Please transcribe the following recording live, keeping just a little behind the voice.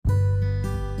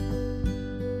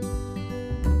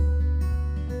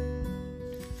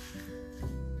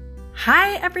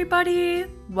Hi, everybody.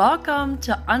 Welcome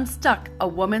to Unstuck, a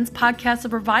woman's podcast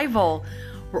of revival.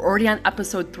 We're already on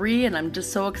episode 3, and I'm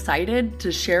just so excited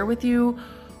to share with you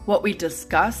what we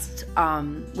discussed,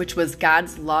 which was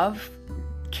God's love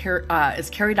is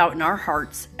carried out in our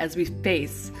hearts as we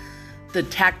face the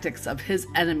tactics of his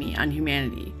enemy on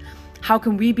humanity. How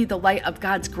can we be the light of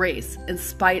God's grace in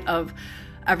spite of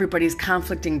everybody's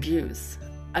conflicting views?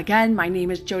 Again, my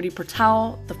name is Jody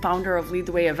Pertel, the founder of Lead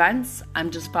the Way Events. I'm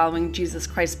just following Jesus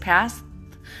Christ's path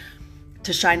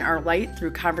to shine our light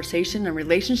through conversation and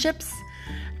relationships.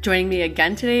 Joining me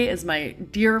again today is my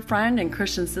dear friend and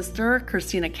Christian sister,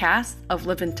 Christina Cass of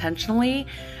Live Intentionally.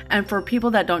 And for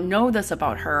people that don't know this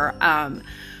about her,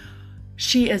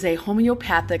 she is a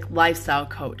homeopathic lifestyle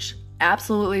coach.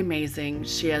 Absolutely amazing.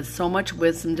 She has so much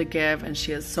wisdom to give, and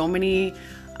she has so many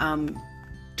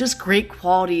just great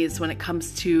qualities when it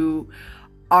comes to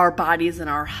our bodies and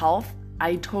our health.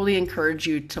 I totally encourage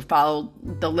you to follow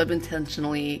the Live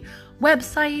Intentionally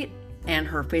website and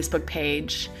her Facebook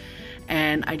page.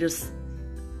 And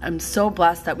I'm so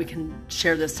blessed that we can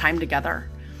share this time together.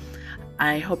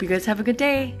 I hope you guys have a good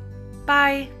day.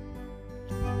 Bye.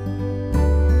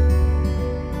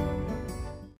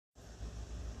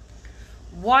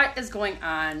 What is going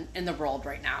on in the world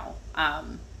right now?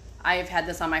 I've had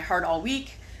this on my heart all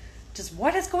week. Just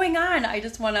what is going on? I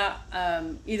just want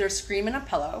to either scream in a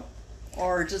pillow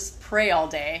or just pray all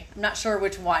day. I'm not sure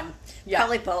which one. Yeah.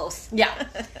 Probably both. Yeah.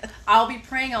 I'll be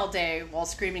praying all day while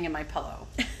screaming in my pillow.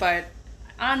 But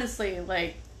honestly,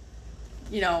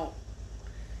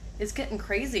 it's getting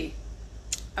crazy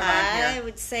around here. I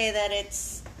would say that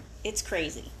it's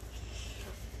crazy.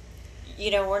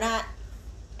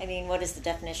 What is the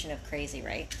definition of crazy,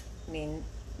 right?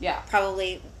 Yeah.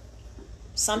 Probably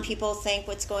some people think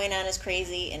what's going on is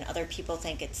crazy, and other people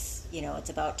think it's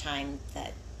about time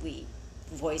that we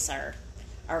voice our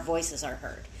voices are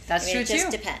heard. That's true too. It just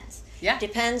depends. Yeah.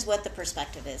 Depends what the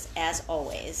perspective is, as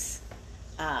always.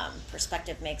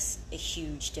 Perspective makes a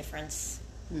huge difference.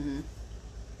 Mm-hmm.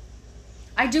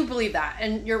 I do believe that,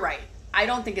 and you're right. I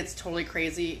don't think it's totally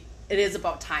crazy. It is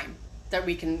about time that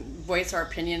we can voice our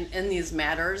opinion in these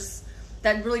matters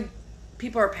that really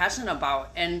people are passionate about,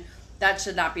 and that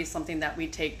should not be something that we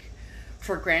take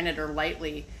for granted or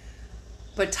lightly.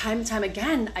 But time and time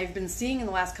again, I've been seeing in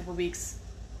the last couple of weeks,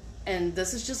 and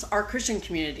this is just our Christian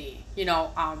community,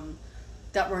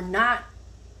 that we're not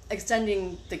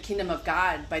extending the kingdom of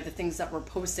God by the things that we're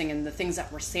posting and the things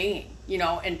that we're saying,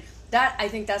 and that, I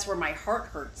think that's where my heart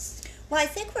hurts. Well, I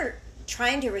think we're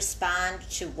trying to respond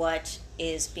to what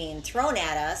is being thrown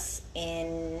at us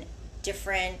in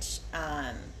different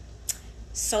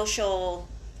social,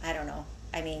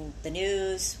 the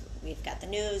news. We've got the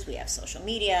news, we have social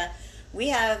media, we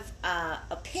have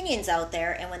opinions out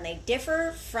there, and when they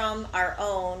differ from our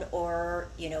own, or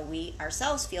we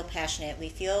ourselves feel passionate, we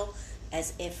feel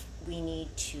as if we need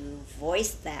to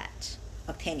voice that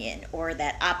opinion or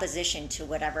that opposition to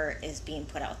whatever is being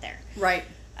put out there. Right.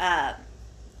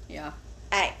 Yeah.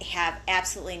 I have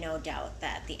absolutely no doubt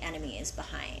that the enemy is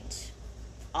behind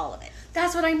all of it.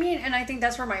 That's what I mean, and I think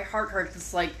that's where my heart hurts.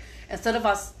 It's instead of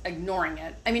us ignoring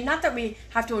it, not that we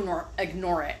have to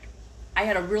ignore it. I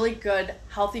had a really good,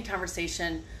 healthy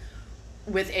conversation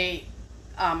with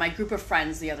my group of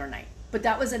friends the other night, but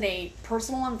that was in a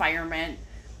personal environment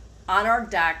on our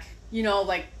deck,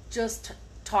 just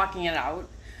talking it out.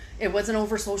 It wasn't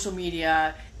over social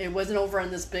media. It wasn't over in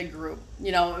this big group.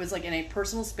 It was in a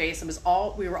personal space.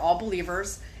 We were all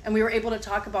believers, and we were able to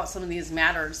talk about some of these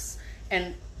matters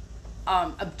and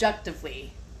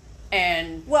objectively.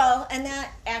 And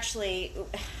that actually,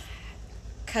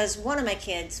 because one of my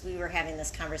kids, we were having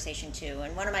this conversation too,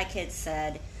 and one of my kids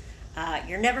said,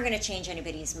 "You're never going to change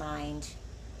anybody's mind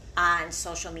on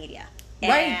social media."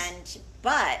 Right.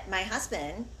 But my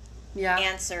husband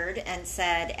answered and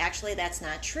said, actually, that's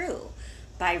not true.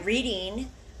 By reading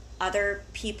other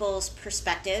people's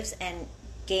perspectives and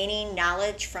gaining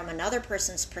knowledge from another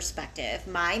person's perspective,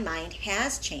 my mind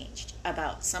has changed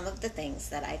about some of the things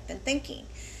that I've been thinking.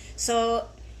 So,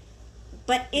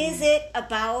 but is it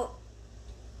about,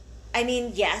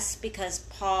 yes, because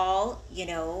Paul,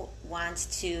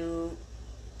 wants to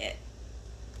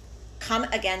come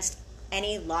against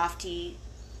any lofty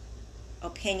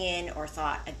opinion or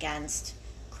thought against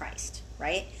Christ,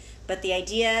 right? But the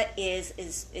idea is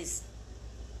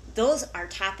those are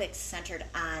topics centered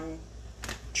on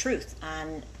truth,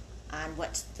 on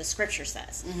what the scripture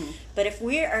says. Mm-hmm. But if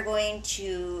we are going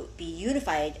to be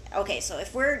unified, so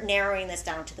if we're narrowing this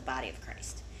down to the body of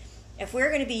Christ, if we're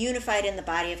going to be unified in the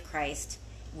body of Christ,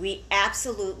 we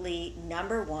absolutely,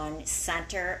 number one,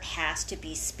 center has to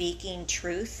be speaking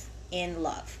truth in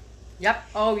love. Yep.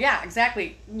 Oh, yeah,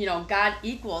 exactly. God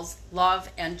equals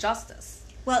love and justice.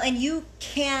 Well, and you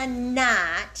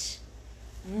cannot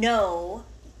know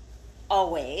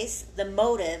always the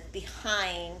motive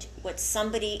behind what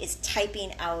somebody is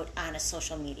typing out on a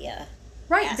social media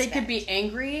aspect. They could be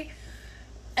angry,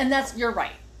 and you're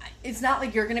right. It's not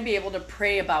like you're going to be able to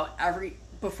pray about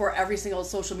before every single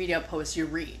social media post you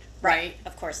read, right?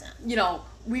 Of course not.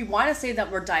 We want to say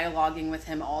that we're dialoguing with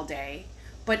him all day,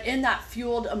 but in that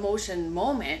fueled emotion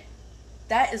moment,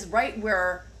 that is right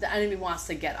where the enemy wants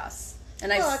to get us.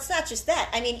 And it's not just that.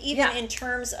 I mean, even in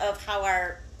terms of how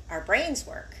our brains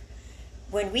work,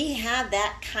 when we have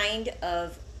that kind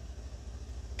of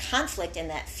conflict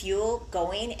and that fuel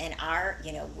going, and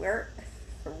we're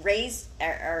raised,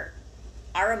 our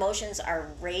emotions are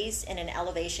raised in an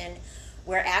elevation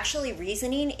where actually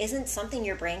reasoning isn't something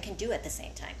your brain can do at the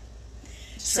same time.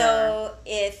 Sure. So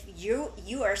if you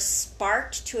are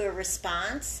sparked to a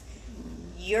response,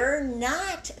 you're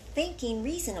not thinking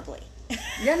reasonably.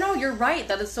 Yeah, no, you're right.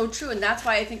 That is so true. And that's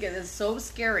why I think it is so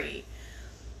scary.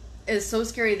 It's so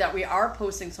scary that we are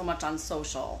posting so much on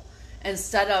social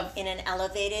instead of... in an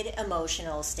elevated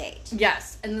emotional state.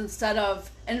 Yes. And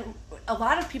and a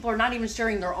lot of people are not even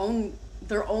sharing their own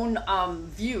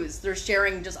views. They're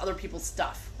sharing just other people's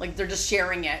stuff. Like, they're just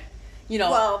sharing it,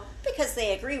 Well, because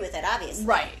they agree with it, obviously.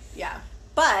 Right, yeah.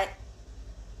 But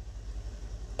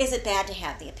is it bad to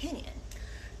have the opinion?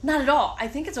 Not at all. I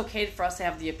think it's okay for us to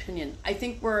have the opinion. I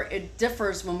think where it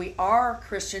differs when we are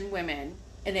Christian women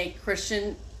in a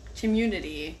Christian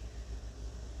community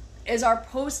is our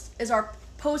post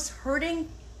hurting,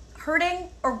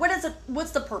 or what is it?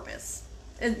 What's the purpose?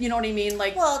 You know what I mean?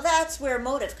 Like, well, that's where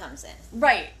motive comes in.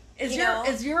 Right.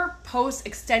 Is your post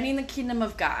extending the kingdom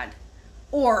of God,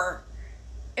 or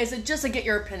is it just to get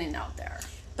your opinion out there?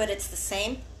 But it's the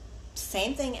same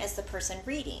thing as the person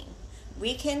reading.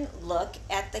 We can look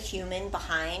at the human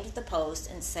behind the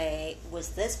post and say,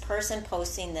 was this person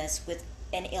posting this with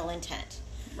an ill intent?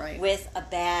 Right. With a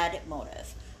bad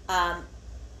motive?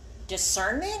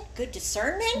 Good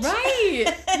discernment, right?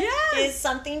 Yes. is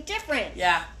something different.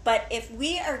 Yeah. But if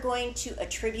we are going to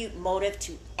attribute motive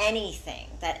to anything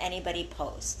that anybody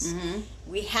posts,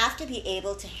 we have to be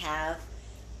able to have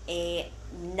a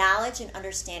knowledge and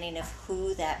understanding of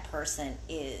who that person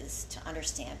is to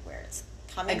understand where it's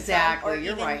coming from, or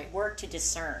you're even right. work to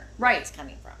discern where it's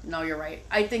coming from. No, you're right.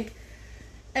 I think,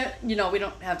 we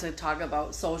don't have to talk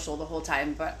about social the whole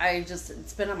time, but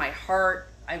it's been on my heart.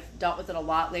 I've dealt with it a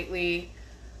lot lately.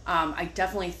 I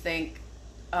definitely think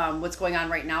what's going on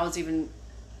right now is even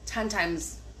 10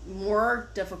 times more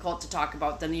difficult to talk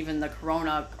about than even the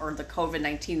corona or the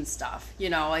COVID-19 stuff.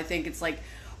 I think it's like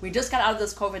we just got out of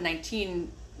this COVID-19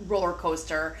 roller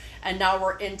coaster, and now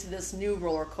we're into this new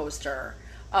roller coaster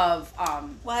of...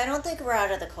 well, I don't think we're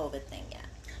out of the COVID thing yet.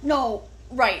 No,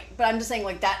 right. But I'm just saying,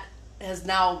 like, that has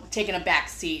now taken a back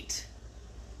seat.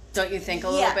 Don't you think a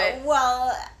little bit?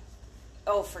 Well...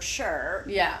 oh, for sure.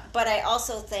 Yeah. But I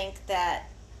also think that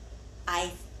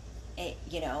I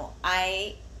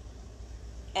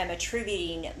am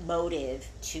attributing motive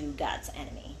to God's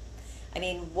enemy. I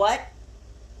mean, what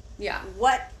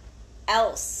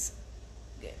else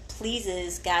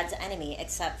pleases God's enemy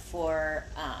except for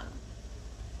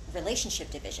relationship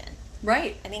division?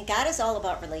 Right. I mean, God is all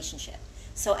about relationship.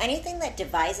 So anything that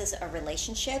devises a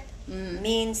relationship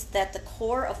means that the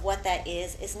core of what that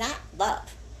is not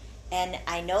love. And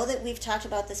I know that we've talked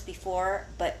about this before,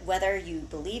 but whether you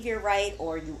believe you're right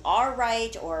or you are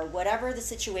right or whatever the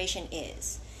situation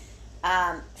is,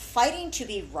 fighting to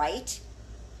be right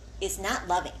is not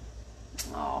loving.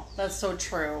 Oh, that's so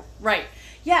true. Right.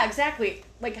 Yeah, exactly.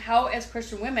 Like, how as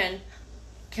Christian women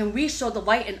can we show the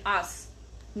light in us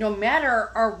no matter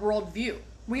our worldview?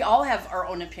 We all have our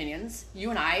own opinions. You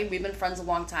and I, we've been friends a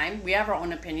long time. We have our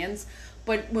own opinions.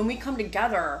 But when we come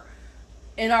together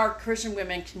in our Christian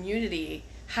women community,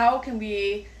 how can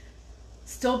we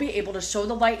still be able to show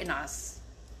the light in us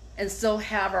and still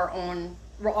have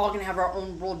we're all going to have our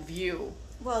own worldview?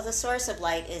 Well, the source of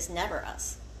light is never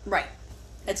us. Right.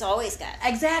 It's always God.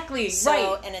 Exactly. So,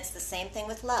 right. And it's the same thing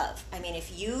with love. I mean,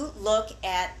 if you look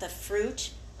at the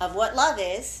fruit of what love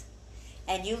is,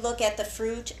 and you look at the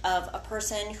fruit of a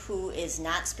person who is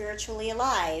not spiritually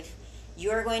alive,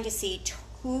 you're going to see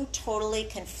two totally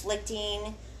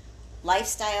conflicting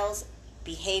lifestyles,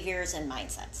 behaviors, and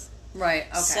mindsets. Right.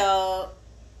 Okay.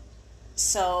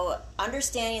 So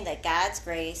understanding that God's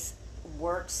grace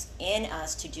works in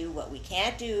us to do what we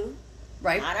can't do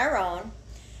on our own,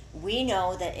 we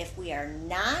know that if we are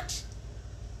not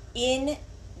in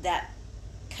that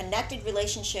connected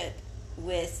relationship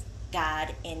with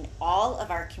God in all of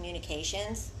our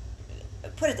communications,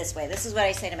 put it this way. This is what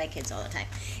I say to my kids all the time.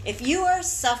 If you are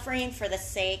suffering for the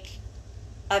sake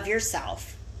of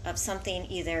yourself, of something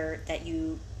either that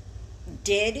you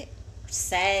did,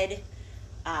 said,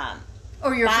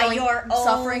 or you're by feeling your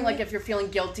suffering, own, like if you're feeling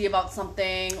guilty about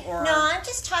something, or no, I'm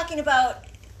just talking about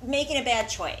making a bad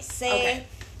choice. Say,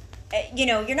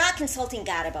 you're not consulting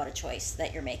God about a choice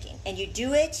that you're making, and you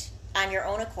do it on your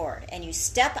own accord, and you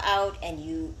step out and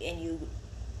you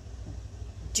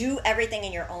do everything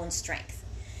in your own strength,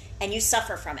 and you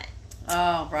suffer from it.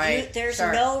 Oh, right. There's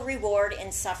no reward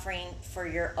in suffering for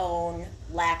your own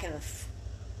lack of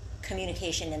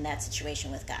communication in that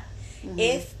situation with God. Mm-hmm.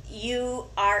 If you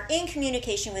are in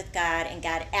communication with God and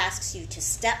God asks you to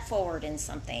step forward in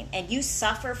something, and you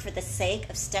suffer for the sake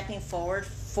of stepping forward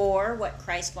for what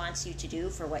Christ wants you to do,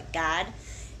 for what God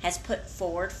has put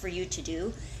forward for you to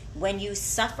do, when you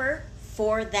suffer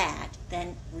for that,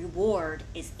 then reward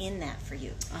is in that for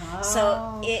you. Oh,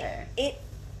 so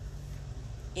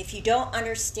if you don't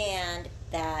understand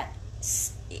that,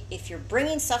 if you're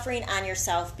bringing suffering on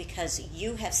yourself because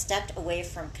you have stepped away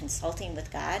from consulting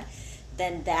with God,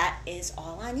 then that is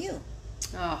all on you.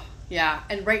 Oh, yeah.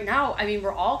 And right now, I mean,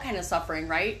 we're all kind of suffering,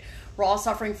 right? We're all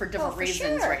suffering for different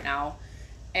reasons right now.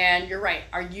 And you're right.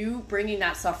 Are you bringing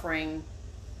that suffering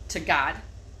to God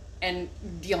and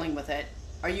dealing with it?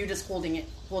 Are you just holding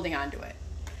on to it?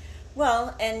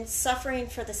 Well, and suffering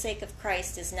for the sake of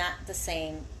Christ is not the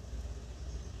same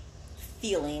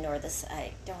feeling, or this,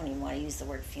 I don't even want to use the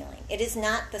word feeling. It is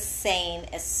not the same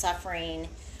as suffering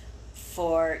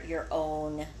for your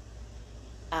own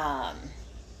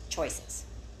choices.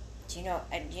 Do you know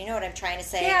what I'm trying to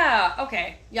say? Yeah,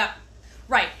 okay. Yeah.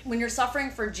 Right. When you're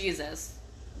suffering for Jesus,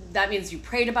 that means you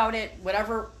prayed about it,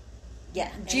 whatever.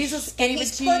 Yeah. Jesus and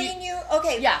he's putting you,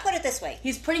 okay, yeah. Put it this way.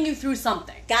 He's putting you through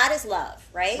something. God is love,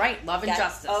 right? Right. Love and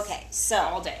justice. Okay. So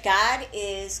all day. God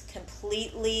is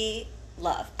completely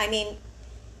love. I mean,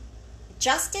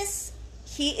 justice,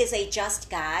 he is a just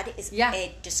God, is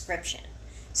a description.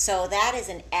 So that is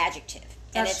an adjective.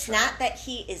 And it's not that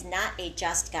he is not a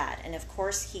just God, and of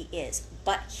course he is,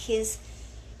 but his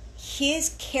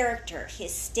character,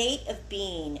 his state of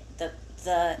being,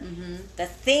 the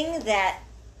thing that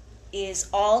is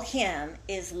all him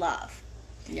is love.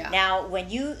 Yeah. Now, when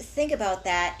you think about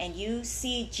that and you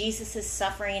see Jesus'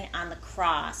 suffering on the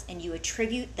cross and you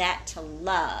attribute that to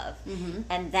love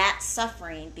and that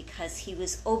suffering because he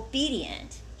was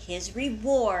obedient, his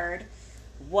reward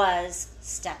was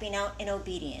stepping out in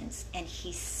obedience, and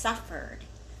he suffered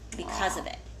because of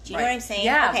it. Do you know what I'm saying?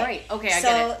 Yeah, okay. Right. Okay, I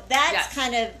get it. So that's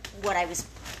kind of what I was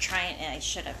trying, and I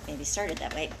should have maybe started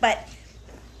that way. But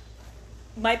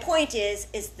my point is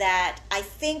that I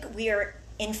think we are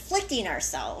inflicting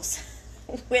ourselves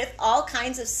with all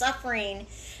kinds of suffering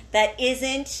that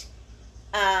isn't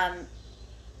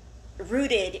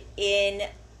rooted in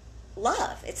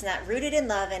love. It's not rooted in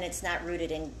love, and it's not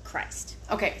rooted in Christ.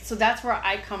 Okay, so that's where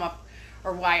I come up,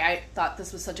 or why I thought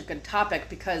this was such a good topic,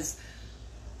 because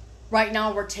right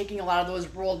now we're taking a lot of those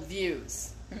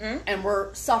worldviews and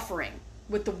we're suffering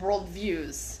with the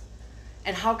worldviews.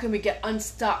 And how can we get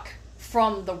unstuck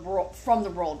from the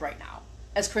world right now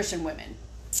as Christian women?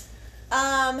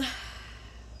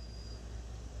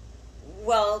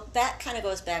 Well, that kind of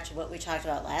goes back to what we talked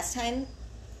about last time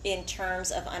in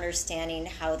terms of understanding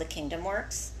how the kingdom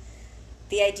works.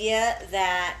 The idea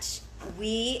that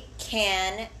we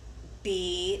can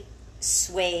be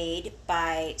swayed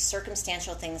by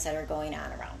circumstantial things that are going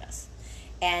on around us.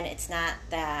 And it's not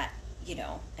that,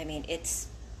 it's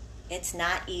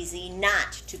not easy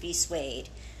not to be swayed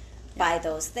by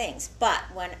those things. But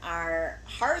when our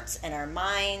hearts and our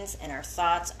minds and our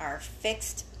thoughts are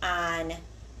fixed on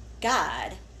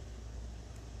God,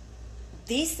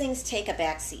 these things take a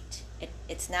back seat.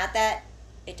 It's not that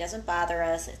it doesn't bother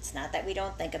us. It's not that we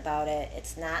don't think about it.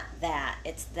 It's not that.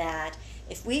 It's that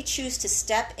if we choose to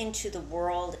step into the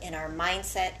world in our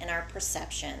mindset and our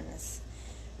perceptions,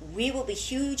 we will be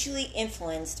hugely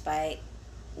influenced by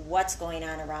what's going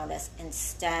on around us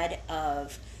instead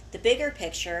of the bigger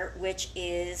picture, which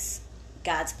is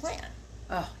God's plan.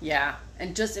 Oh, yeah.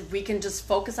 And just if we can just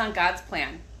focus on God's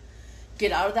plan,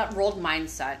 get out of that world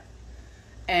mindset,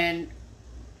 and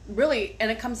really,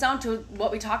 and it comes down to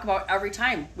what we talk about every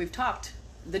time we've talked,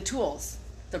 the tools,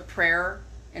 the prayer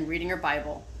and reading your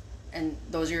Bible, and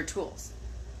those are your tools.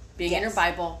 Being in your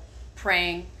Bible,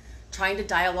 praying, trying to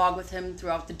dialogue with him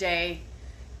throughout the day.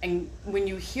 And when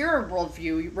you hear a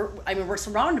worldview, we're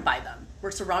surrounded by them.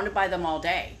 We're surrounded by them all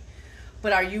day.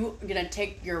 But are you going to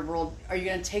take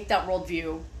that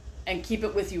worldview and keep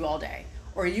it with you all day?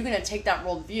 Or are you going to take that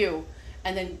worldview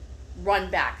and then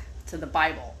run back to the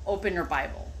Bible, open your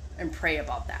Bible, and pray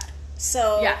about that?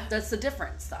 So yeah, that's the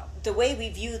difference, though. The way we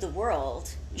view the world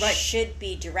right. should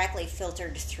be directly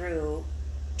filtered through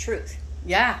truth.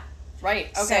 Yeah,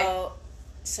 right. Okay.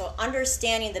 So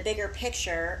understanding the bigger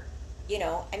picture,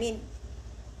 I mean,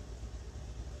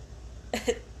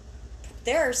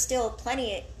 there are still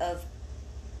plenty of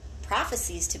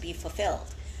prophecies to be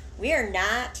fulfilled. We are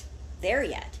not there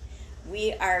yet.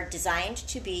 We are designed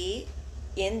to be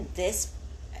in this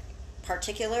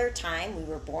particular time. We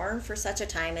were born for such a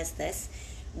time as this.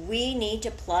 We need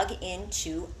to plug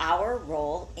into our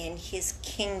role in his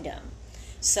kingdom.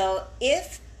 So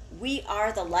if we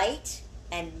are the light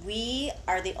and we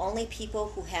are the only people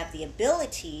who have the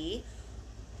ability,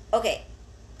 okay,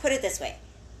 put it this way.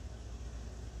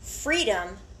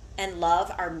 Freedom and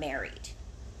love are married.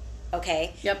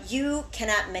 Okay? Yep. You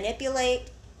cannot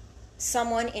manipulate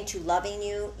someone into loving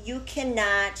you. You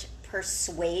cannot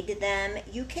persuade them.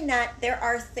 There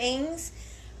are things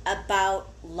about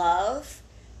love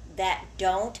that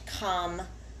don't come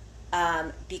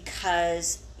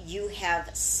because you have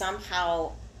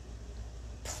somehow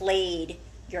played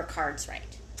your cards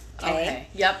right. Okay?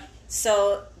 Yep.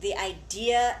 So the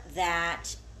idea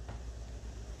that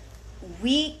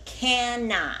we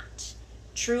cannot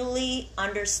truly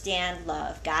understand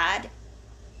love, God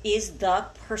is the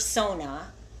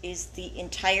persona, is the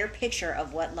entire picture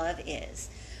of what love is,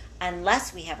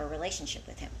 unless we have a relationship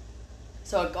with him.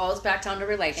 So it goes back down to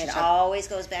relationship. It always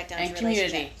goes back down to relationship.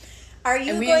 Community. Are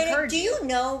you do you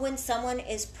know when someone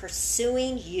is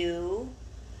pursuing you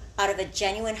out of a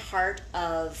genuine heart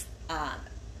of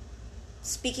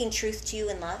speaking truth to you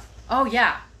in love? Oh,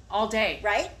 yeah. All day.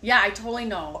 Right? Yeah, I totally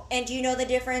know. And do you know the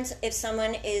difference if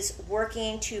someone is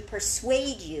working to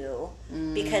persuade you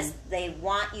because they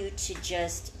want you to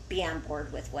just be on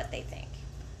board with what they think?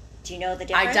 Do you know the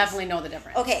difference? I definitely know the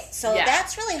difference. Okay, so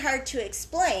that's really hard to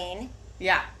explain.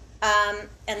 Yeah.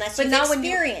 Unless you've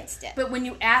experienced it. But when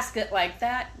you ask it like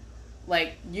that,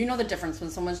 like, you know the difference when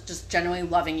someone's just genuinely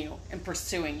loving you and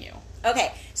pursuing you.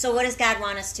 Okay, so what does God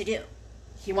want us to do?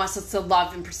 He wants us to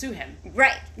love and pursue him.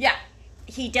 Right. Yeah.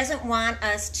 He doesn't want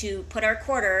us to put our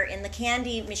quarter in the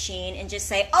candy machine and just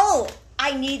say, oh,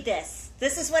 I need this.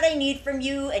 This is what I need from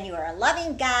you, and you are a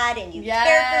loving God, and you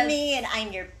care for me, and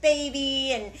I'm your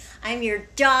baby, and I'm your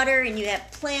daughter, and you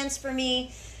have plans for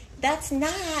me. That's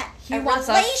not a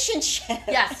relationship.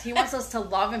 Yes, he wants us to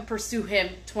love and pursue him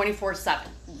 24/7.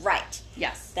 Right.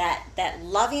 Yes. That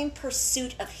loving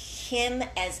pursuit of him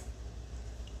as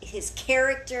his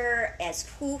character, as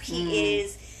who he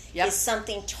is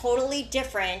something totally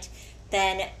different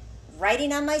than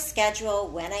writing on my schedule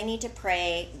when I need to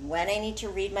pray, when I need to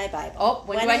read my Bible. Oh,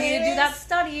 when do I need to do that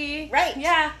study? Right.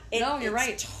 Yeah. You're right.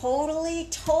 It's totally,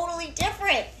 totally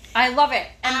different. I love it.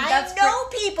 And I know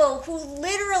people who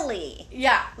literally,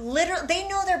 they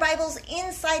know their Bibles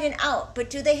inside and out, but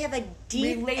do they have a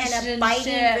deep and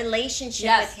abiding relationship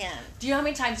with him? Do you know how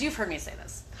many times you've heard me say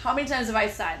this? How many times have I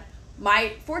said,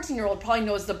 my 14-year-old probably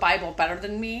knows the Bible better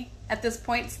than me at this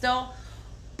point still,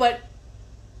 but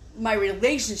my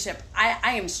relationship,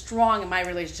 I am strong in my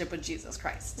relationship with Jesus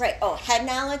Christ. Right. Oh, head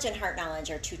knowledge and heart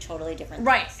knowledge are two totally different things.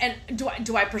 Right. And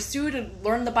do I pursue to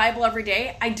learn the Bible every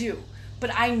day? I do.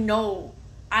 But I know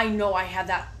I have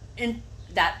that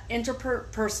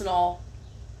interpersonal,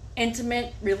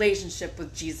 intimate relationship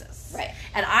with Jesus. Right.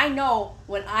 And I know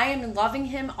when I am loving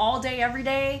him all day, every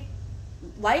day,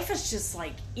 life is just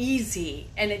like easy.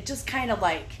 And it just kind of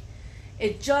like,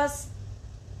 it just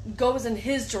goes in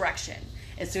his direction.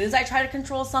 As soon as I try to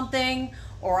control something,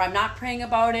 or I'm not praying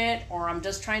about it, or I'm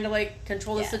just trying to like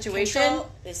control the situation.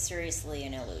 Control is seriously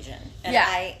an illusion.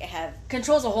 And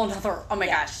control's a whole nother, oh my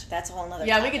gosh. That's a whole nother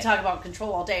topic. We could talk about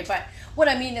control all day, but what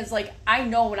I mean is like, I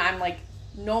know when I'm like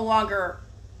no longer,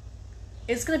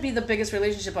 it's going to be the biggest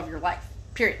relationship of your life,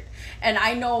 period. And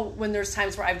I know when there's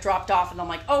times where I've dropped off and I'm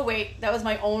like, oh wait, that was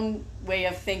my own way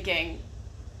of thinking,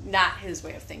 not his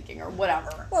way of thinking or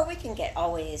whatever. Well, we can get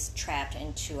always trapped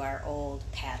into our old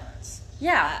patterns.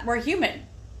 Yeah, we're human.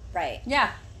 Right.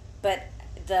 Yeah. But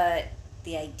the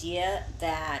idea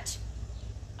that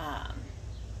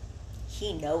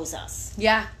he knows us.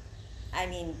 Yeah. I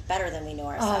mean, better than we know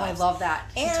ourselves. Oh, I love that.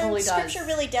 He totally does. Scripture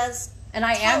really does. And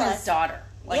I am his daughter.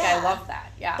 Like, I love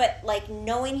that. Yeah. But like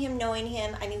knowing him,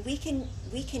 I mean, we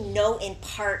can know in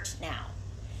part now.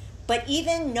 But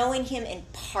even knowing him in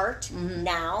part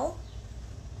now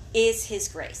is his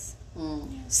grace.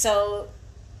 So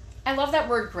I love that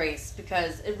word grace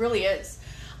because it really is.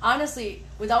 Honestly,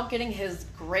 without getting his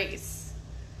grace,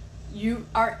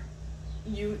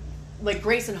 like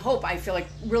grace and hope, I feel like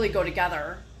really go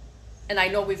together. And I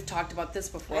know we've talked about this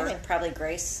before. I think probably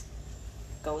grace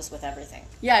goes with everything.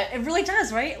 Yeah, it really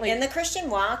does, right? Like, in the Christian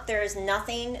walk, there is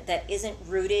nothing that isn't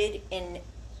rooted in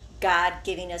God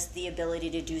giving us the ability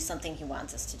to do something He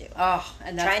wants us to do. Oh,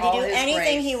 and that's trying all to do His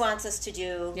anything grace. He wants us to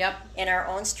do Yep. in our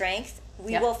own strength,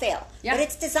 we Yep. will fail. Yep. But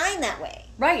it's designed that way.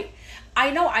 Right. I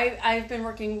know. I've been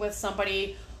working with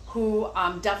somebody who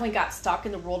definitely got stuck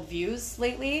in the worldviews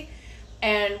lately.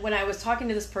 And when I was talking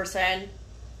to this person,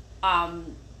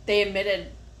 they admitted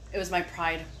it was my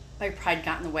pride. My pride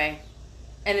got in the way.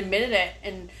 And admitted it.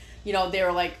 And, you know, they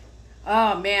were like,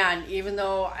 oh, man, even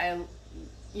though I'm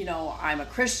a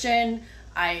Christian,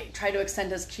 I try to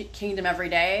extend His kingdom every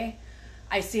day,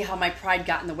 I see how my pride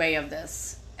got in the way of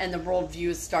this. And the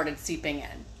worldviews started seeping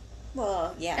in.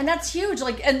 Well, yeah. And that's huge.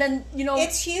 Like, and then, you know...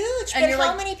 It's huge, but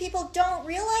how many people don't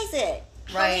realize it?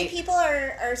 How many people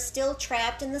are still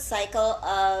trapped in the cycle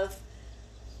of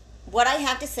what I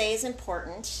have to say is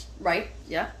important. Right,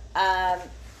 yeah.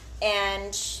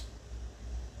 And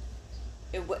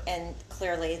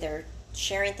clearly they're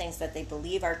sharing things that they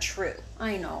believe are true.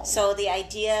 I know. So the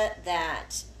idea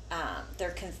that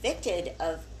they're convicted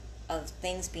of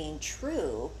things being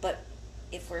true, but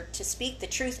if we're to speak the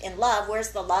truth in love, where's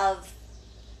the love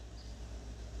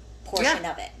portion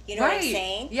of it? You know what I'm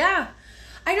saying? Yeah.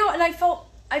 I know, and I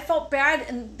felt bad,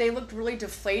 and they looked really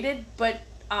deflated, but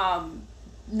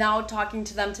now talking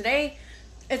to them today,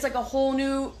 it's like a whole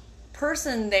new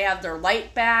person. They have their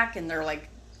light back, and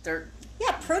they're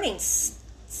pruning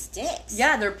sticks.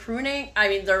 Yeah, they're pruning. I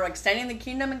mean, they're extending the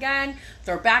kingdom again.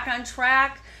 They're back on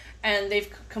track, and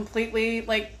they've completely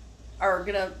are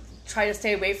gonna try to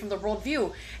stay away from the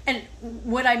worldview. And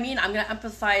what I mean, I'm gonna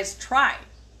emphasize try.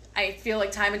 I feel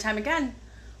like time and time again,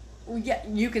 yeah,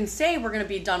 you can say we're gonna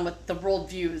be done with the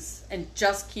worldviews and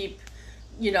just keep,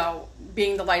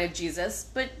 being the light of Jesus,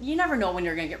 but you never know when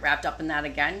you're gonna get wrapped up in that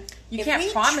again. You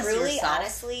can't promise yourself. If we truly,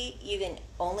 honestly, even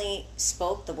only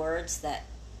spoke the words that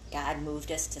God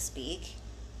moved us to speak,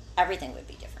 everything would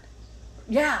be different.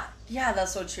 Yeah,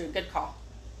 that's so true. Good call.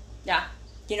 Yeah.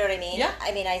 You know what I mean? Yeah.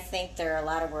 I mean, I think there are a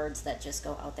lot of words that just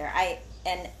go out there.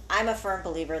 I'm a firm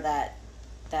believer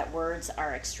that words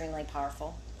are extremely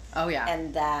powerful. Oh, yeah.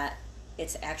 And that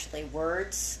it's actually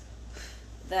words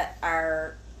that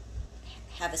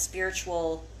have a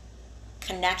spiritual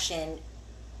connection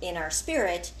in our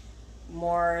spirit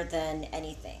more than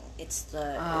anything. It's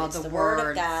the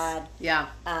word of God. Yeah.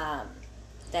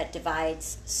 That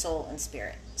divides soul and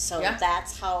spirit. So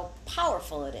that's how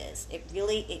powerful it is. It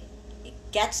really it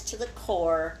gets to the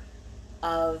core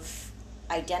of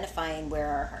identifying where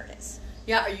our heart is.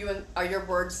 Yeah. Are your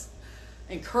words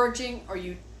encouraging? Or are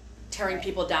you tearing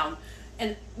people down?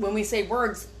 And when we say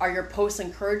words, are your posts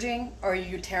encouraging, or are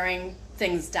you tearing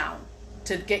things down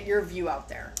to get your view out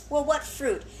there? Well, what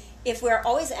fruit? If we're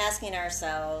always asking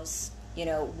ourselves,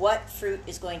 what fruit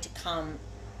is going to come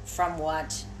from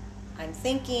what I'm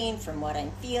thinking, from what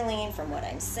I'm feeling, from what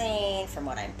I'm saying, from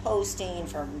what I'm posting,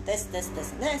 from this,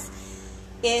 and this.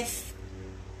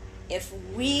 If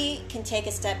we can take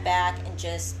a step back and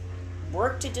just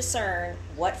work to discern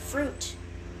what fruit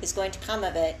is going to come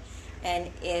of it,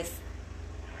 and if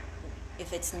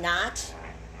it's not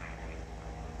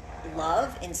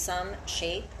love in some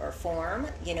shape or form,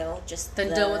 just then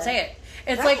don't say it.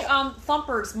 It's like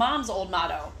Thumper's mom's old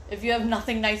motto: if you have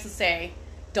nothing nice to say,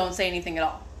 don't say anything at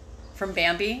all. From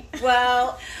Bambi.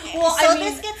 Well,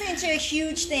 this gets into a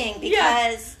huge thing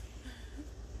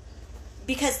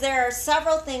because there are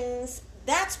several things.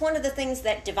 That's one of the things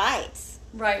that divides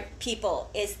people,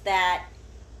 is that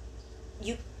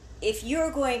if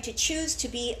you're going to choose to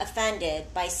be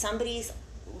offended by somebody's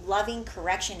loving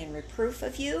correction and reproof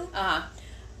of you,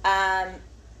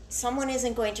 someone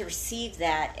isn't going to receive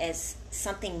that as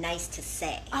something nice to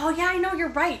say. Oh, yeah, I know, you're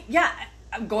right. Yeah,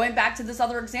 going back to this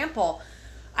other example,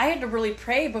 I had to really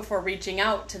pray before reaching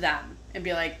out to them and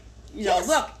be like,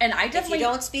 look, and I definitely... If you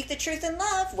don't speak the truth in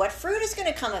love, what fruit is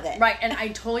going to come of it? Right, and I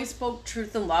totally spoke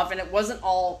truth in love, and it wasn't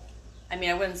all... I mean,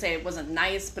 I wouldn't say it wasn't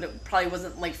nice, but it probably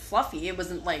wasn't, fluffy. It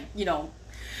wasn't, Right,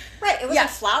 it wasn't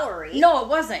flowery. No, it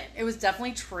wasn't. It was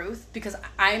definitely truth, because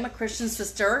I am a Christian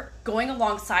sister going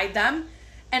alongside them,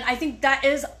 and I think that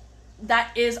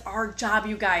is our job,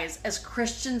 you guys, as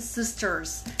Christian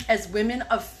sisters, as women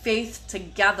of faith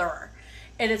together.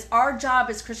 It is our job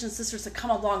as Christian sisters to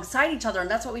come alongside each other, and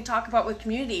that's what we talk about with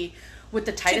community, with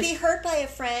the Titus. To be hurt by a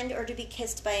friend or to be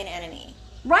kissed by an enemy.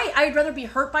 Right. I'd rather be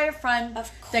hurt by a friend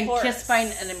than kissed by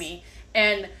an enemy.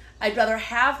 And I'd rather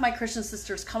have my Christian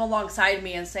sisters come alongside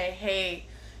me and say, hey,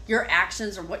 your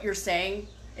actions or what you're saying,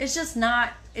 it's just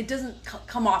not, it doesn't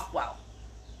come off well.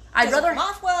 It doesn't come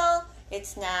off well. It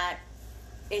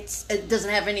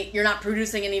doesn't have any, you're not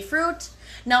producing any fruit.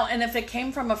 Now, and if it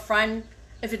came from a friend,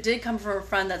 if it did come from a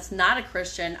friend that's not a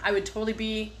Christian, I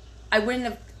wouldn't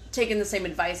have taken the same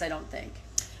advice, I don't think.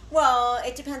 Well,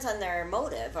 it depends on their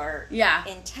motive or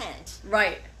intent.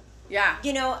 Right. Yeah.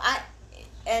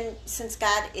 And since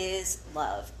God is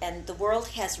love, and the world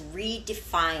has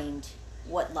redefined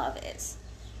what love is,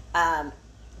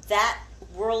 that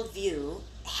worldview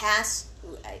has,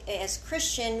 as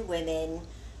Christian women,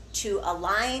 to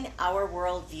align our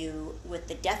worldview with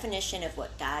the definition of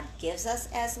what God gives us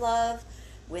as love,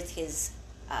 with his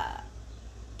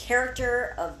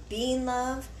character of being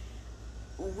love,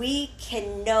 we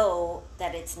can know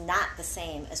that it's not the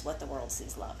same as what the world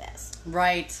sees love as.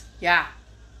 Right. Yeah.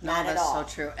 No, not that's at all.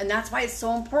 So true. And that's why it's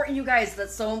so important, you guys.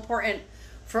 That's so important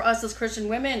for us as Christian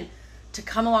women to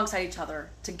come alongside each other,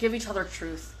 to give each other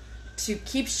truth, to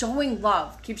keep showing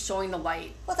love, keep showing the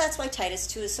light. Well, that's why Titus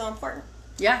 2 is so important.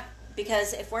 Yeah.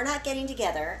 Because if we're not getting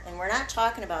together and we're not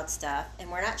talking about stuff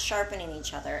and we're not sharpening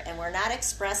each other and we're not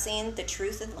expressing the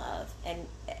truth and love, and,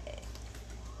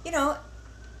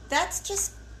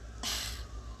 that's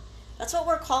what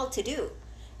we're called to do.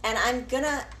 And I'm going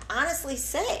to honestly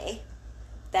say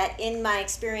that in my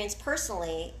experience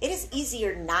personally, it is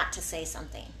easier not to say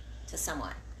something to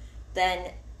someone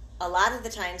than a lot of the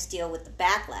times deal with the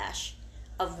backlash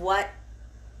of what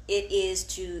it is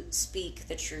to speak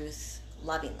the truth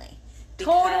lovingly.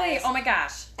 Totally. Oh my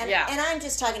gosh. And I'm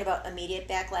just talking about immediate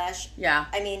backlash. Yeah.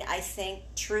 I mean, I think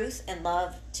truth and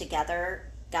love together,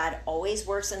 God always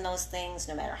works in those things,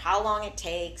 no matter how long it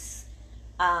takes.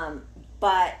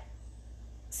 But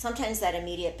sometimes that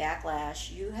immediate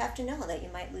backlash, you have to know that you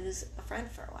might lose a friend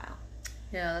for a while.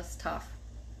 Yeah, that's tough.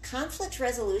 Conflict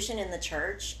resolution in the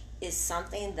church is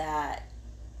something that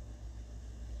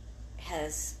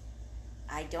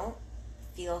I don't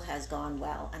feel has gone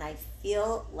well. And I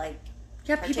feel like...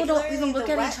 Yeah, people don't even look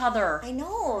at each other. I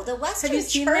know. The Western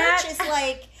church is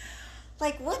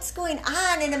like, what's going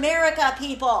on in America,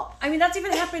 people? I mean, that's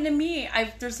even happened to me.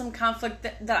 There's some conflict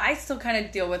that I still kind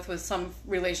of deal with some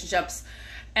relationships.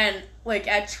 And, like,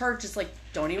 at church, it's like,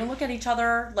 don't even look at each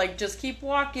other. Like, just keep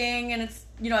walking. And it's,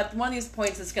 at one of these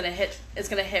points, it's going to hit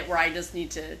where I just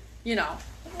need to,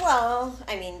 Well,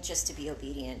 I mean, just to be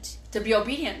obedient. To be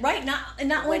obedient. Right.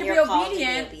 Not only to be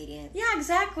obedient. Yeah,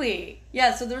 exactly.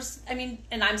 Yeah, so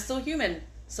and I'm still human.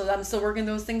 So I'm still working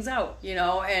those things out,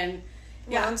 and...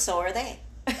 Yeah, and so are they.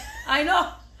 I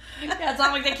know. Yeah, it's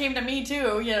not like they came to me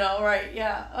too, right?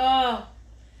 Yeah. Oh.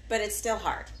 But it's still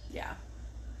hard. Yeah.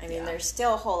 I mean, there's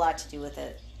still a whole lot to do with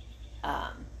it.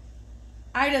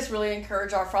 I just really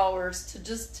encourage our followers to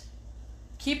just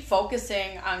keep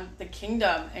focusing on the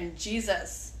kingdom and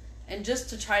Jesus, and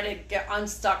just to try to get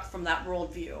unstuck from that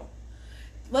worldview.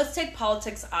 Let's take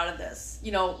politics out of this.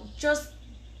 Just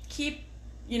keep,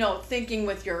 thinking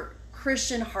with your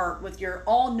Christian heart, with your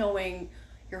all-knowing,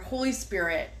 your Holy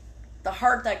Spirit, the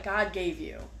heart that God gave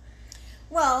you.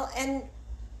 Well, and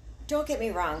don't get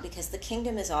me wrong, because the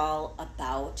kingdom is all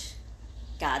about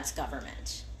God's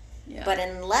government. Yeah. But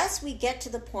unless we get to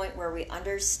the point where we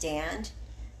understand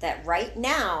that right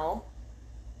now,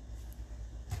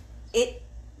 the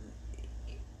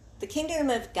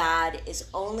kingdom of God is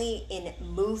only in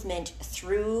movement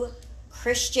through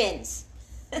Christians.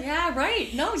 Yeah,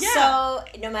 right. No, yeah. So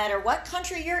no matter what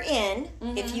country you're in,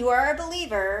 if you are a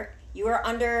believer, you are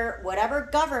under whatever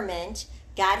government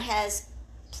God has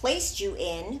placed you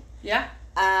in. Yeah.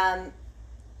 And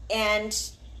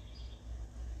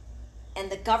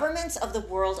the governments of the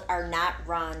world are not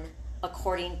run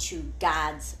according to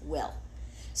God's will.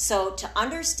 So to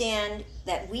understand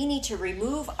that we need to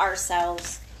remove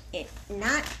ourselves, I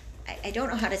don't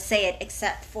know how to say it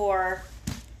except for...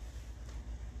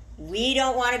 We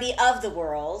don't want to be of the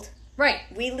world. Right.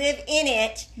 We live in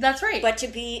it. That's right. But to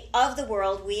be of the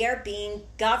world, we are being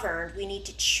governed. We need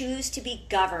to choose to be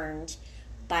governed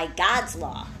by God's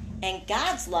law. And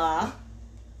God's law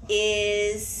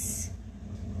is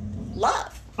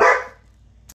love.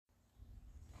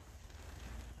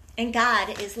 And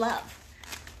God is love.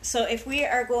 So if we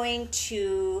are going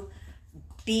to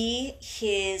be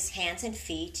his hands and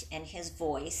feet and his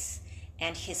voice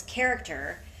and his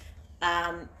character...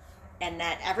 and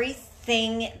that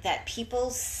everything that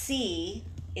people see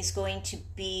is going to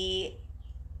be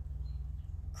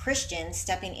Christians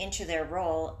stepping into their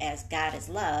role as God is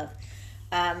love,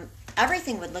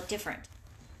 everything would look different.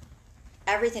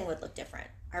 Everything would look different.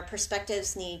 Our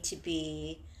perspectives need to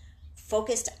be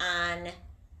focused on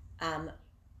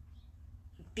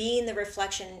being the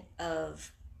reflection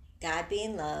of God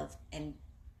being love and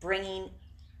bringing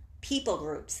people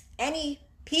groups, any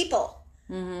people,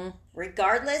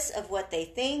 regardless of what they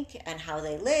think and how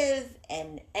they live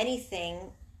and anything,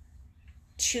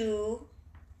 to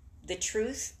the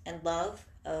truth and love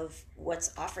of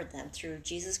what's offered them through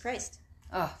Jesus Christ.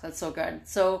 Oh, that's so good.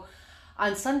 So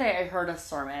on Sunday, I heard a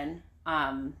sermon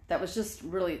that was just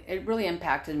it really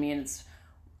impacted me, and it's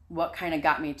what kind of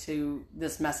got me to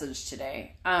this message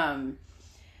today. And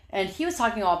he was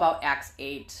talking all about Acts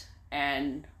 8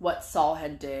 and what Saul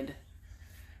had did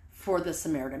for the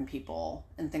Samaritan people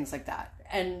and things like that.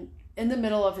 And in the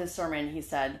middle of his sermon, he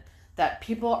said that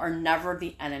people are never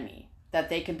the enemy, that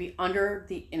they can be under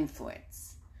the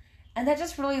influence. And that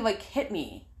just really like hit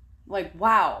me. Like,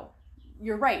 wow,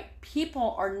 you're right.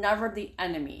 People are never the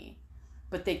enemy,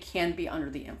 but they can be under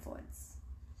the influence.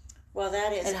 Well,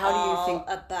 that is all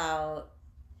about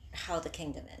how the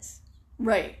kingdom is.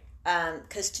 Right.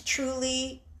 Because to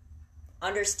truly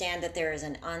understand that there is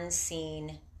an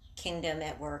unseen kingdom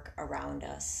at work around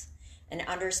us, and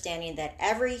understanding that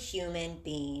every human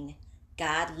being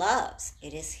God loves.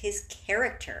 It is his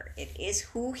character. It is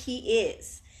who he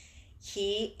is.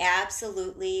 He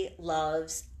absolutely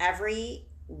loves every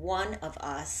one of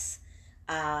us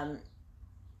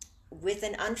with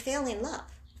an unfailing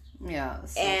love. Yeah.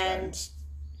 So and,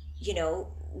 good. You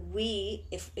know,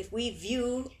 if we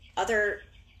view other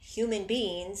human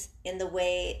beings in the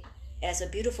way as a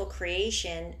beautiful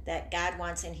creation that God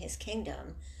wants in his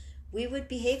kingdom, we would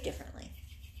behave differently.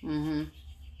 Mm-hmm.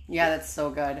 Yeah, that's so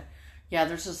good. Yeah,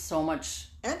 there's just so much.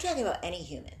 And I'm talking about any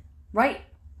human. Right.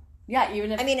 Yeah,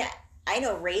 even if... I mean, I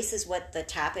know race is what the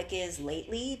topic is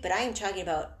lately, but I am talking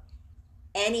about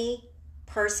any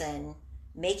person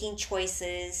making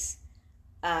choices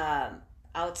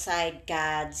outside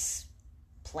God's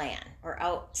plan or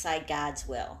outside God's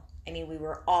will. I mean, we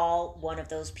were all one of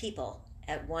those people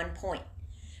at one point.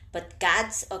 But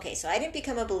so I didn't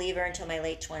become a believer until my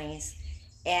late 20s.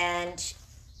 And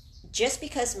just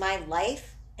because my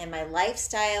life and my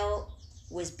lifestyle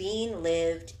was being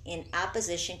lived in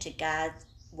opposition to God,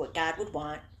 what God would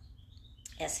want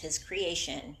as his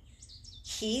creation,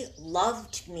 he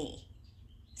loved me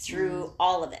through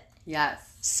all of it.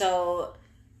 Yes. So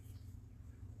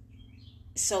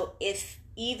if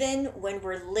even when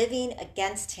we're living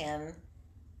against him,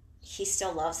 he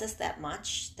still loves us that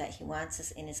much that he wants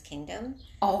us in his kingdom.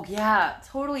 Oh yeah,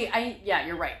 totally.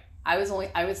 You're right. I was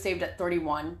saved at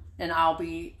 31, and I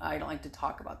don't like to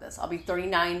talk about this. I'll be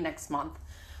 39 next month.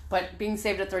 But being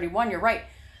saved at 31, you're right.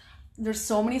 There's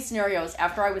so many scenarios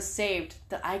after I was saved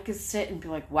that I could sit and be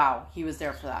like, wow, he was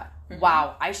there for that. Mm-hmm.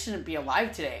 Wow, I shouldn't be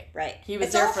alive today. Right. He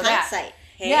was there for that. Hindsight.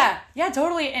 Hey? Yeah,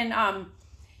 totally. And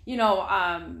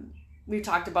we've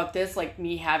talked about this, like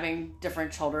me having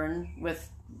different children with,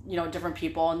 different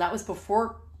people, and that was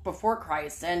before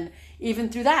Christ. And even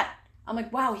through that, I'm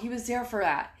like, wow, he was there for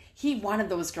that. He wanted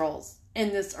those girls in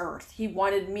this earth. He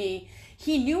wanted me.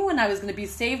 He knew when I was going to be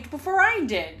saved before I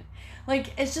did.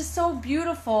 Like, it's just so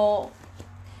beautiful.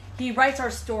 He writes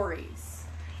our stories.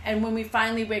 And when we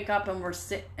finally wake up and we're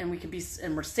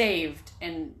saved,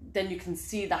 and then you can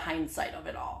see the hindsight of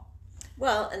it all.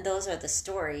 Well, and those are the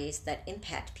stories that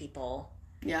impact people.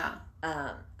 Yeah.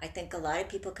 I think a lot of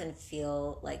people can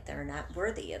feel like they're not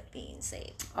worthy of being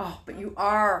saved. Oh, but you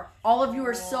are. All of you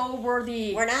are so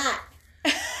worthy. We're not.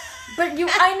 But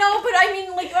I know, but I mean,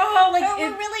 no,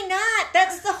 we're really not.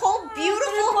 That's the whole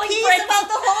beautiful piece about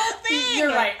the whole thing. You're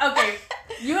right. Okay.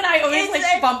 You and I always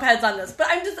bump heads on this, but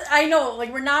I know,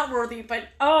 we're not worthy, but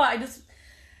I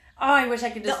wish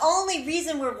I could just... The only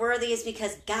reason we're worthy is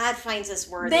because God finds us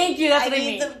worthy. Thank you, that's what I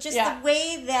mean.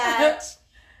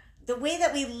 The way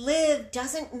that we live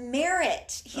doesn't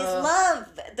merit his love,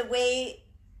 the way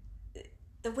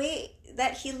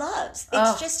that he loves.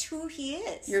 It's just who he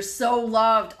is. You're so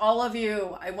loved, all of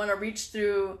you. I want to reach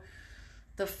through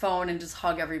the phone and just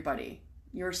hug everybody.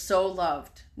 You're so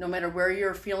loved. No matter where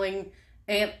you're feeling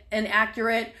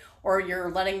inaccurate, or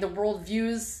you're letting the world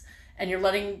views and you're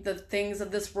letting the things of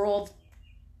this world,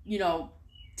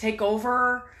 take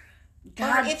over.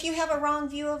 God. Or if you have a wrong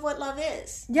view of what love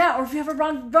is. Yeah, or if you have a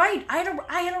wrong... Right. I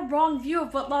had a wrong view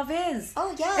of what love is.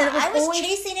 Oh, yeah. I was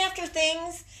chasing after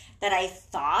things that I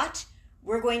thought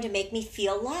were going to make me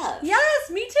feel loved.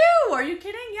 Yes, me too. Are you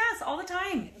kidding? Yes, all the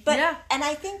time. But yeah. And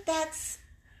I think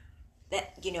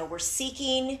we're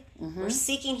seeking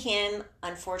him,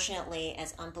 unfortunately,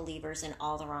 as unbelievers in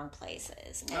all the wrong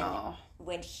places. And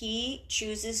when he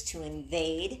chooses to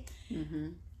invade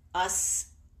us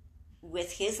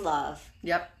with his love,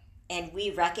 yep, and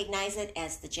we recognize it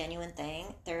as the genuine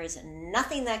thing, there is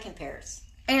nothing that compares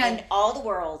in all the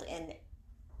world and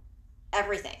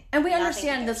everything. And we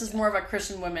understand this is more of a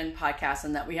Christian women podcast,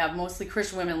 and that we have mostly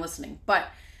Christian women listening, but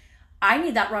I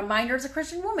need that reminder as a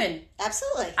Christian woman.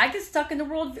 Absolutely. I get stuck in the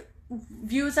world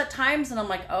views at times, and I'm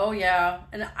like, oh yeah.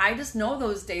 And I just know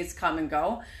those days come and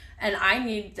go, and I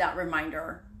need that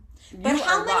reminder. But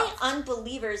how many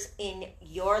unbelievers in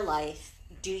your life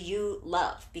do you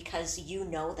love because you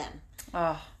know them?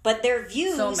 Oh, but their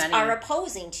views are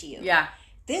opposing to you. Yeah.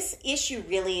 This issue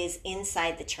really is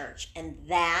inside the church, and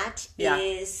that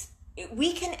is,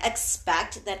 we can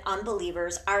expect that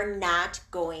unbelievers are not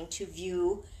going to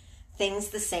view things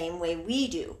the same way we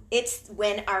do. It's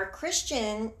when our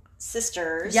Christian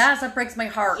sisters... Yes, that breaks my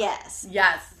heart. Yes.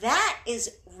 Yes. That is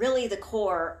really the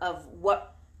core of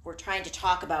what we're trying to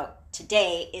talk about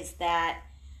today, is that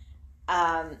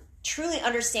truly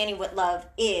understanding what love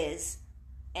is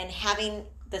and having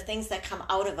the things that come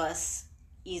out of us,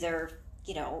 either,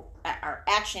 you know, our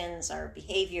actions, our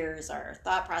behaviors, our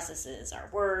thought processes, our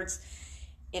words,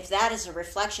 if that is a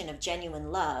reflection of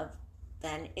genuine love,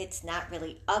 then it's not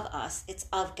really of us, it's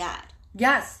of God.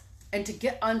 Yes. And to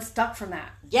get unstuck from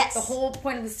that. Yes. The whole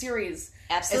point of the series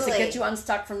Absolutely. is to get you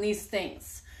unstuck from these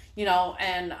things, you know,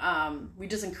 and we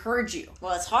just encourage you.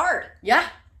 Well, it's hard. Yeah.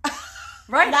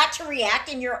 Right. Not to react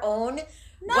in your own...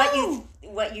 No.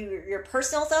 What your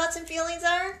personal thoughts and feelings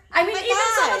are? I mean, even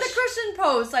some of the Christian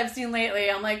posts I've seen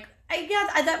lately, I'm like,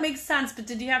 that makes sense, but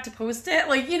did you have to post it?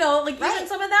 Like, you know, like even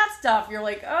some of that stuff, you're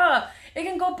like, it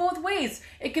can go both ways.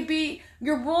 It could be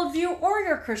your worldview or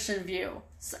your Christian view.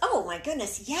 So, oh my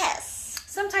goodness, yes.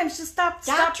 Sometimes just stop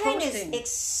Doctrine posting. is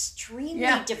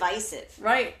extremely divisive.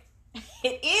 Right.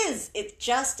 It is. It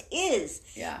just is.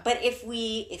 Yeah. But if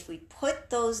we put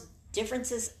those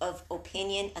differences of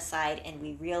opinion aside and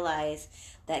we realize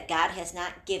that God has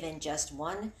not given just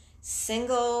one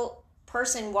single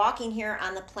person walking here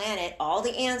on the planet all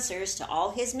the answers to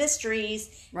all his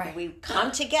mysteries, and we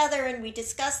come together and we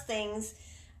discuss things,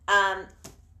 I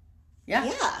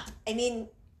mean,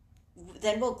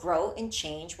 then we'll grow and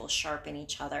change, we'll sharpen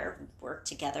each other, work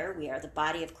together. We are the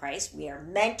body of Christ. We are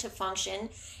meant to function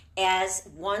as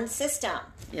one system.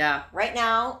 Yeah. Right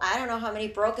now, I don't know how many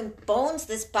broken bones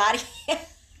this body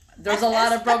has. There's a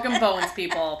lot of broken bones,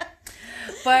 people.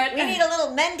 But we need a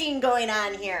little mending going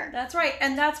on here. That's right.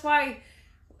 And that's why,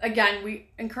 again, we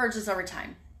encourage this every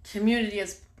time. Community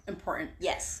is important.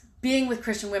 Yes. Being with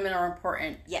Christian women are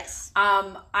important. Yes.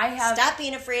 Stop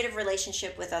being afraid of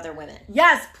relationship with other women.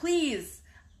 Yes, please.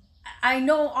 I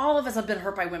know all of us have been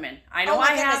hurt by women. I know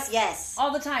I have. Yes.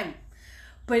 All the time.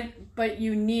 But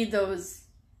you need those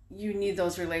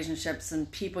relationships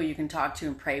and people you can talk to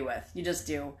and pray with. You just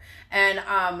do. And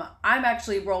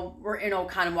we're in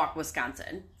Oconomowoc,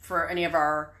 Wisconsin, for any of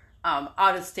our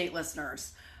out of state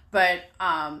listeners. But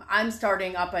I'm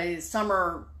starting up a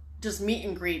summer just meet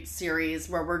and greet series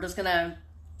where we're just gonna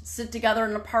sit together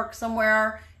in a park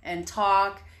somewhere and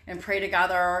talk and pray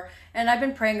together. And I've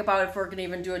been praying about if we're gonna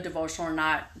even do a devotional or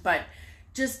not. But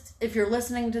just if you're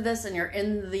listening to this and you're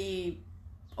in the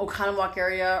Oconomowoc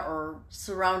area or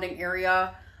surrounding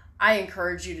area, I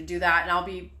encourage you to do that. And I'll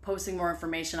be posting more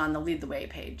information on the Lead the Way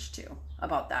page too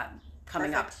about that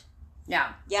coming up.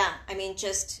 Yeah. Yeah. I mean,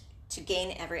 just to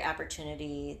gain every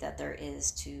opportunity that there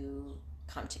is to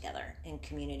come together in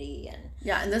community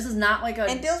and this is not like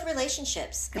and build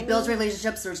relationships. It builds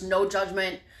relationships. There's no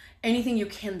judgment. Anything you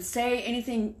can say,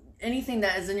 anything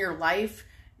that is in your life,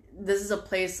 this is a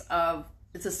place of,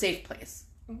 it's a safe place.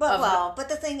 But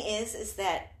the thing is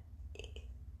that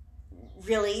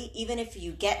really, even if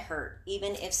you get hurt,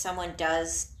 even if someone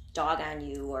does dog on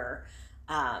you or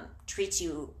treats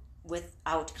you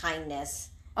without kindness.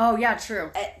 Oh, yeah,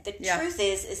 true. The truth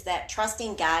is that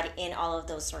trusting God in all of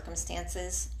those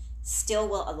circumstances still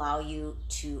will allow you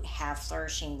to have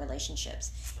flourishing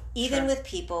relationships, even with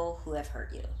people who have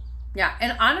hurt you. Yeah,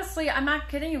 and honestly, I'm not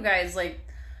kidding you guys. Like,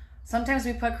 sometimes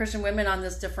we put Christian women on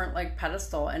this different, like,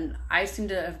 pedestal, and I seem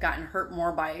to have gotten hurt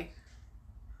more by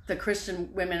the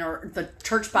Christian women or the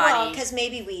church body. Well, because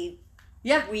maybe we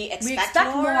expect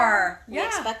more. We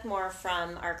expect more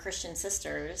from our Christian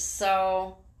sisters.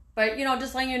 So... But,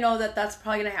 just letting you know that that's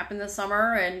probably going to happen this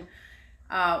summer. And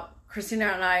Christina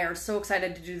and I are so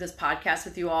excited to do this podcast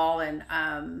with you all.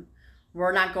 And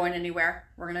we're not going anywhere.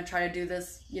 We're going to try to do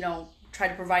this, try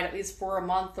to provide at least for a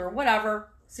month or whatever.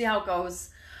 See how it goes.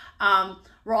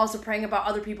 We're also praying about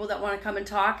other people that want to come and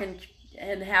talk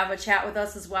and have a chat with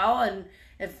us as well. And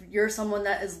if you're someone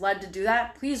that is led to do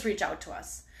that, please reach out to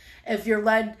us. If you're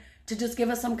led to just give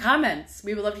us some comments.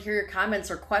 We would love to hear your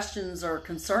comments or questions or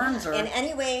concerns. Or in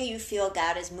any way you feel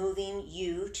God is moving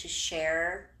you to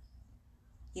share,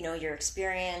 your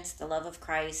experience, the love of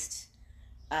Christ.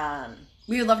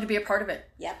 We would love to be a part of it.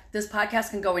 Yep. This podcast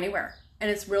can go anywhere. And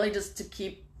it's really just to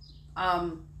keep...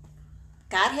 God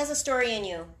has a story in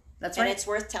you. That's right. And it's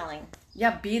worth telling.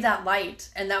 Yeah, be that light.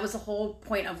 And that was the whole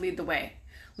point of Lead the Way.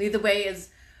 Lead the Way is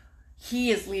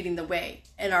He is leading the way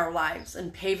in our lives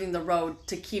and paving the road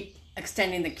to keep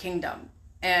extending the kingdom.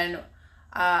 And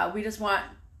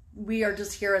we are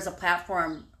just here as a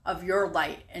platform of your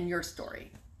light and your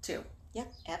story too.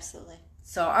 Yep, absolutely.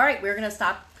 So, all right, we're going to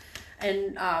stop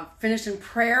and finish in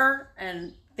prayer.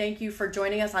 And thank you for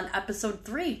joining us on episode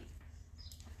 3.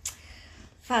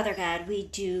 Father God, we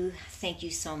do thank you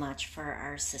so much for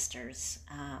our sisters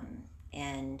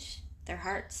and their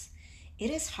hearts.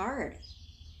 It is hard.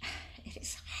 It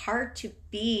is hard to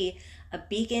be a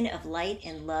beacon of light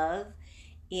and love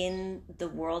in the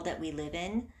world that we live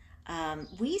in.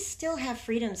 We still have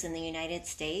freedoms in the United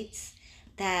States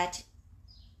that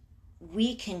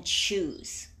we can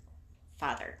choose,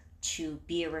 Father, to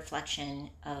be a reflection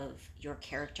of your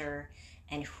character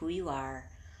and who you are,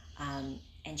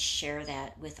 and share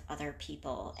that with other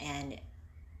people. And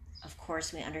of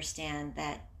course, we understand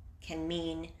that can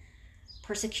mean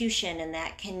persecution, and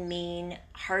that can mean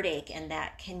heartache, and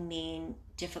that can mean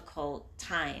difficult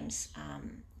times.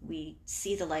 We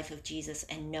see the life of Jesus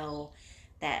and know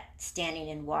that standing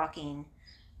and walking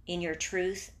in your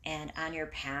truth and on your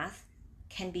path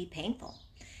can be painful.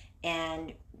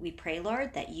 And we pray,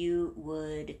 Lord, that you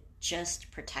would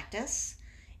just protect us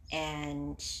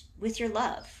and with your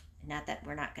love. Not that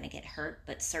we're not going to get hurt,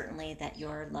 but certainly that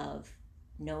your love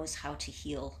knows how to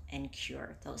heal and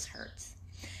cure those hurts.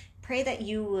 Pray that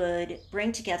you would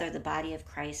bring together the body of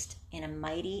Christ in a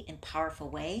mighty and powerful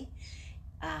way,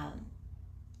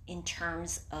 in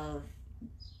terms of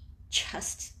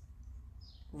just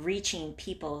reaching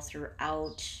people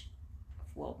throughout,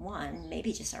 well, one,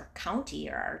 maybe just our county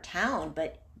or our town,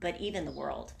 but even the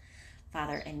world,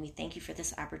 Father. And we thank you for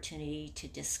this opportunity to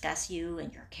discuss you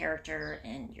and your character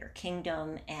and your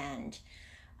kingdom and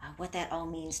what that all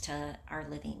means to our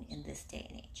living in this day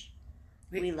and age.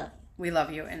 We love you. We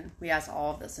love you, and we ask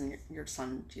all of this in your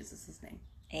Son, Jesus' name.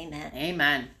 Amen.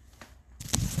 Amen.